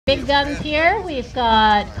big guns here. We've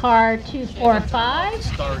got car 245.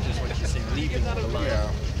 Start is what you say, leaving the line.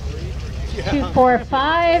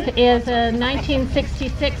 245 is a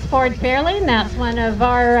 1966 Ford Fairlane. That's one of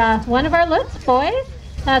our Lutz boys.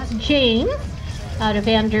 That's James out of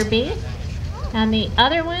Enderby. And the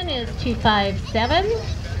other one is 257.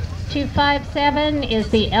 257 is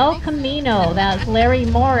the El Camino. That's Larry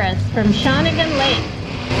Morris from Shawnigan Lake.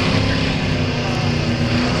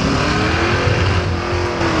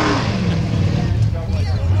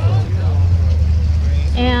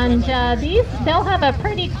 And they'll have a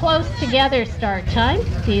pretty close together start time,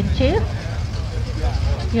 these two.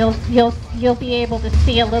 You'll be able to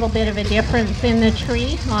see a little bit of a difference in the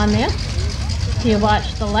tree on this if you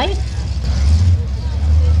watch the lights.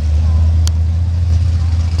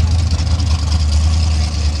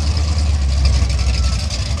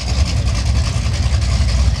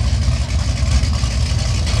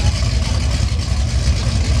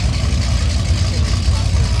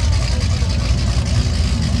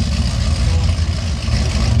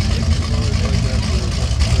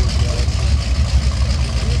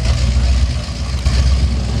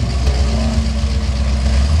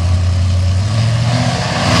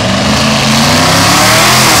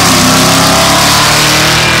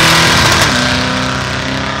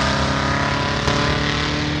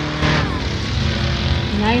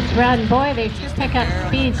 Nice run. Boy, they sure pick up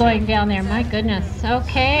speed going down there. My goodness.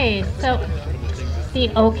 Okay, so the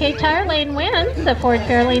OK Tire Lane wins. The Ford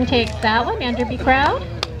Fairlane takes that one. Enderby crowd.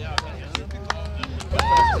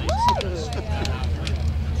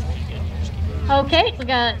 Okay, we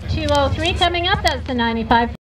got 203 coming up. That's the 95.